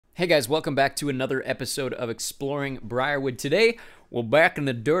Hey guys, welcome back to another episode of Exploring Briarwood. Today, we're back in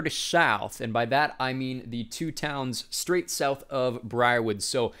the dirty south, and by that I mean the two towns straight south of Briarwood.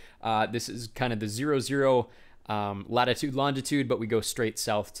 So this is kind of the 0-0 latitude, longitude, but we go straight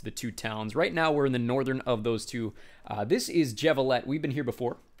south to the two towns. Right now, we're in the northern of those two. This is Jevolette. We've been here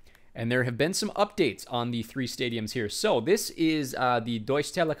before, and there have been some updates on the three stadiums here. So this is the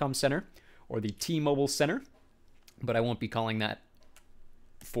Deutsche Telekom Center, or the T-Mobile Center, but I won't be calling that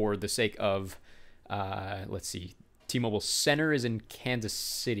for the sake of, let's see, T-Mobile Center is in Kansas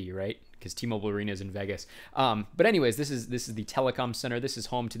City, right? Because T-Mobile Arena is in Vegas. But anyways, this is the Telecom Center. This is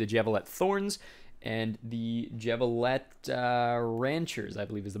home to the Jevolette Thorns and the Jevolette Ranchers, I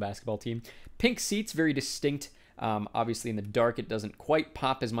believe is the basketball team. Pink seats, very distinct. Obviously in the dark, it doesn't quite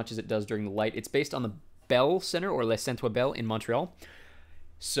pop as much as it does during the light. It's based on the Bell Center, or Le Centre Bell in Montreal.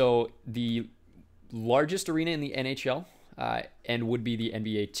 So the largest arena in the NHL, and would be the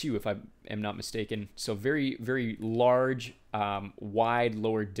NBA too, if I am not mistaken. So very, very large, wide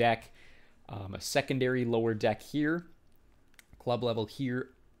lower deck, a secondary lower deck here, club level here,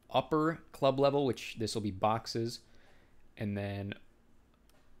 upper club level, which this will be boxes, and then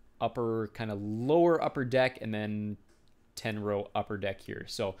upper kind of lower upper deck, and then 10-row upper deck here.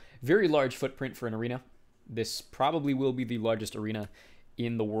 So very large footprint for an arena. This probably will be the largest arena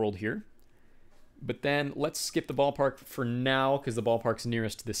in the world here. But then let's skip the ballpark for now because the ballpark's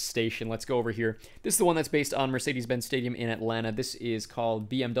nearest to the station. Let's go over here. This is the one that's based on Mercedes-Benz Stadium in Atlanta. This is called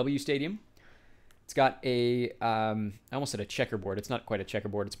BMW Stadium. It's got a, I almost said a checkerboard. It's not quite a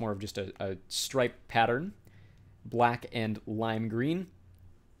checkerboard. It's more of just a stripe pattern, black and lime green.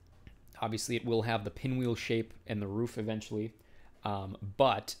 Obviously, it will have the pinwheel shape and the roof eventually.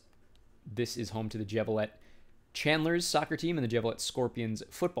 But this is home to the Jevolette Chandler's soccer team and the Jevolette Scorpions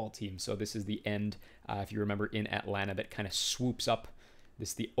football team. So this is the end, if you remember, in Atlanta that kind of swoops up. This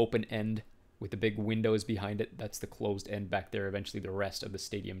is the open end with the big windows behind it. That's the closed end back there. Eventually the rest of the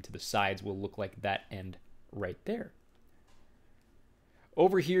stadium to the sides will look like that end right there.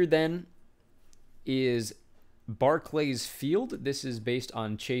 Over here then is Barclays Field. This is based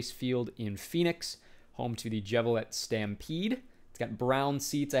on Chase Field in Phoenix, home to the Jevolette Stampede. It's got brown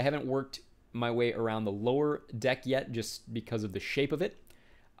seats. I haven't worked my way around the lower deck yet just because of the shape of it,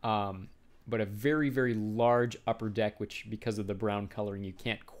 but a very, very large upper deck, which because of the brown coloring you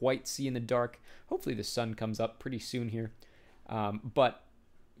can't quite see in the dark. Hopefully the sun comes up pretty soon here, but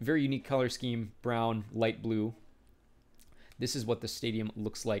very unique color scheme, brown, light blue. This is what the stadium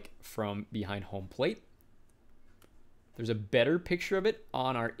looks like from behind home plate. There's a better picture of it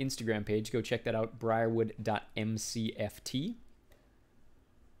on our Instagram page. Go check that out, briarwood.mcft.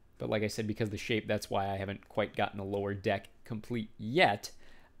 But like I said, because of the shape, that's why I haven't quite gotten the lower deck complete yet.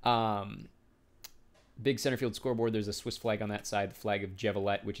 Big center field scoreboard. There's a Swiss flag on that side, the flag of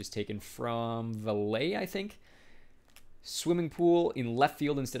Jevolette, which is taken from Valais, I think. Swimming pool in left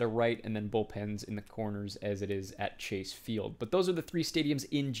field instead of right, and then bullpens in the corners as it is at Chase Field. But those are the three stadiums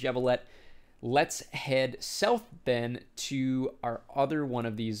in Jevolette. Let's head south then to our other one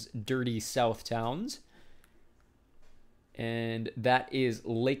of these dirty south towns. And that is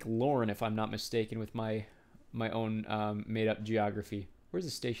Lake Lauren, if I'm not mistaken, with my own made-up geography. Where's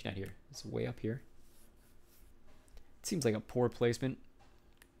the station at here? It's way up here. It seems like a poor placement.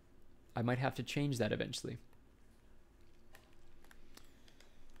 I might have to change that eventually.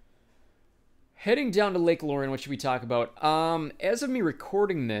 Heading down to Lake Lauren, what should we talk about? As of me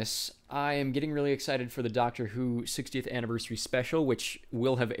recording this, I am getting really excited for the Doctor Who 60th anniversary special, which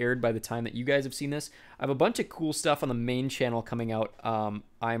will have aired by the time that you guys have seen this. I have a bunch of cool stuff on the main channel coming out.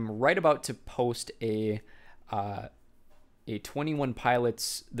 I'm right about to post a 21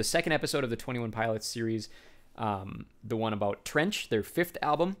 Pilots, the second episode of the 21 Pilots series, the one about Trench, their 5th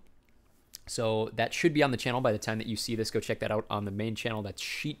album. So that should be on the channel by the time that you see this. Go check that out on the main channel. That's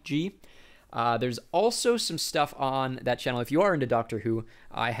Sheet G. There's also some stuff on that channel. If you are into Doctor Who,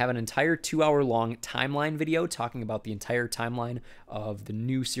 I have an entire 2-hour-long timeline video talking about the entire timeline of the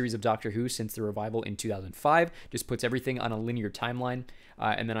new series of Doctor Who since the revival in 2005. Just puts everything on a linear timeline.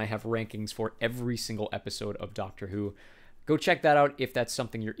 And then I have rankings for every single episode of Doctor Who. Go check that out if that's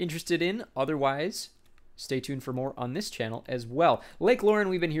something you're interested in. Otherwise, stay tuned for more on this channel as well. Lake Lauren,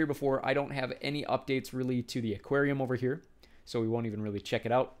 we've been here before. I don't have any updates really to the aquarium over here, so we won't even really check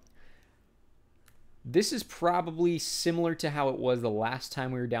it out. This is probably similar to how it was the last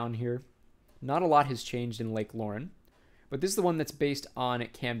time we were down here. Not a lot has changed in Lake Lauren, but this is the one that's based on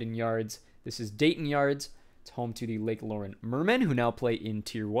Camden Yards. This is Dayton Yards. It's home to the Lake Lauren Mermen, who now play in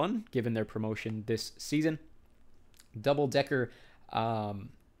Tier 1, given their promotion this season. Double-decker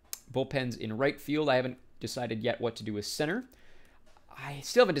bullpens in right field. I haven't decided yet what to do with center. I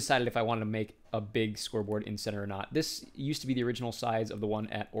still haven't decided if I wanted to make a big scoreboard in center or not. This used to be the original size of the one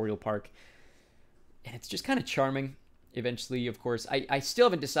at Oriole Park, and it's just kind of charming. Eventually, of course, I still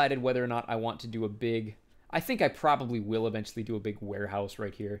haven't decided whether or not I want to do a big... I think I probably will eventually do a big warehouse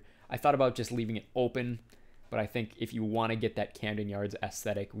right here. I thought about just leaving it open, but I think if you want to get that Camden Yards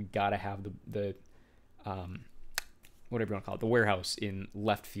aesthetic, we got to have the whatever you want to call it, the warehouse in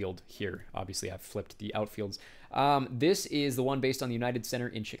left field here. Obviously, I've flipped the outfields. This is the one based on the United Center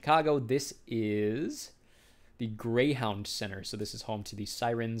in Chicago. This is the Greyhound Center. So this is home to the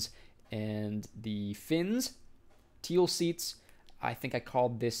Sirens and the Finns. Teal seats. I think I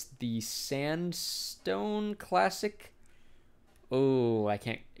called this the Sandstone Classic. Oh, I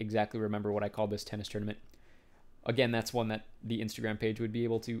can't exactly remember what I called this tennis tournament. Again, that's one that the Instagram page would be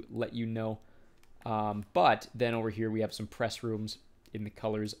able to let you know. But then over here we have some press rooms in the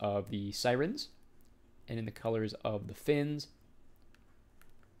colors of the Sirens and in the colors of the Finns.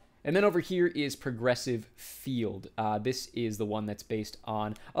 And then over here is Progressive Field. This is the one that's based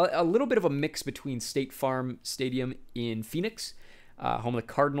on a little bit of a mix between State Farm Stadium in Phoenix, home of the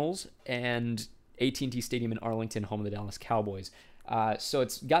Cardinals, and AT&T Stadium in Arlington, home of the Dallas Cowboys. So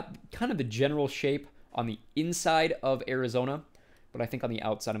it's got kind of the general shape on the inside of Arizona, but I think on the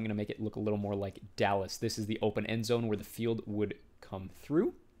outside I'm going to make it look a little more like Dallas. This is the open end zone where the field would come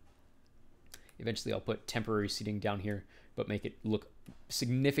through. Eventually I'll put temporary seating down here, but make it look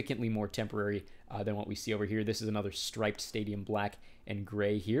significantly more temporary than what we see over here. This is another striped stadium, black and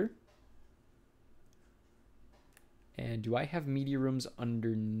gray here. And do I have media rooms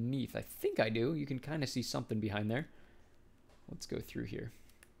underneath? I think I do. You can kind of see something behind there. Let's go through here.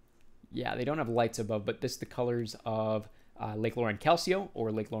 Yeah, they don't have lights above, but this is the colors of Lake Lauren Calcio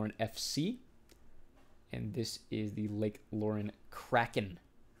or Lake Lauren FC. And this is the Lake Lauren Kraken.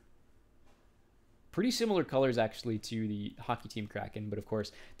 Pretty similar colors, actually, to the hockey team Kraken. But, of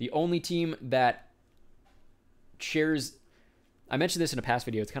course, the only team that shares... I mentioned this in a past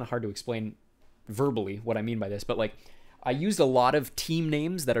video. It's kind of hard to explain verbally what I mean by this. But, like, I used a lot of team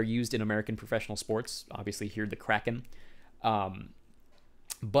names that are used in American professional sports. Obviously, here, the Kraken.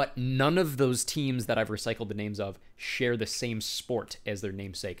 But none of those teams that I've recycled the names of share the same sport as their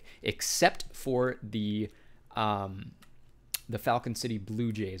namesake, except for the Falcon City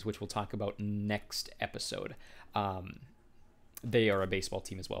Blue Jays, which we'll talk about next episode. They are a baseball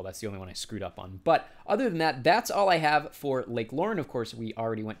team as well. That's the only one I screwed up on. But other than that, that's all I have for Lake Lauren. Of course, we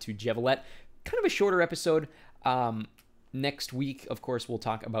already went to Jevolette. Kind of a shorter episode. Next week, of course, we'll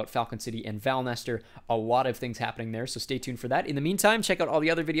talk about Falcon City and Val Nestor. A lot of things happening there, so stay tuned for that. In the meantime, check out all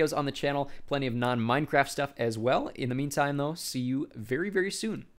the other videos on the channel. Plenty of non-Minecraft stuff as well. In the meantime, though, see you very, very soon.